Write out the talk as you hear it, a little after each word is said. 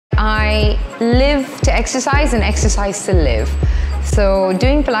I live to exercise and exercise to live. So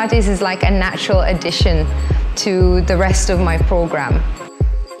doing Pilates is like a natural addition to the rest of my program.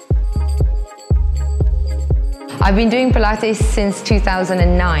 I've been doing Pilates since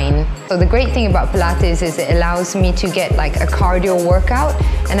 2009. So the great thing about Pilates is it allows me to get like a cardio workout,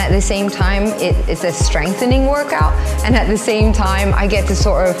 and at the same time it's a strengthening workout, and at the same time I get to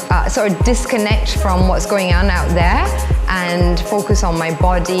sort of disconnect from what's going on out there and focus on my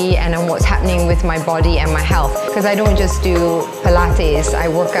body and on what's happening with my body and my health. Because I don't just do Pilates, I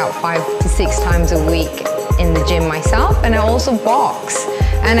work out 5 to 6 times a week in the gym myself, and I also box.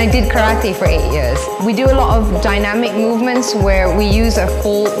 And I did karate for 8 years. We do a lot of dynamic movements where we use the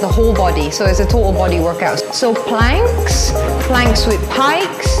whole body, so it's a total body workout. So planks with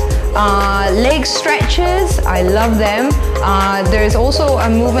pikes, leg stretches, I love them. There's also a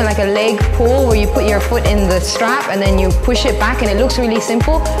movement like a leg pull where you put your foot in the strap and then you push it back, and it looks really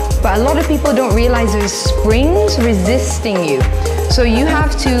simple, but a lot of people don't realize there's springs resisting you. So you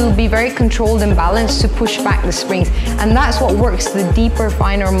have to be very controlled and balanced to push back the springs, and that's what works the deeper,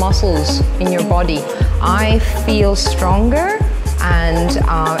 finer muscles in your body. I feel stronger and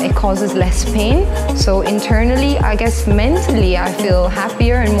it causes less pain. So internally, I guess mentally, I feel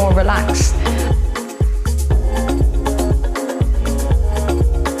happier and more relaxed.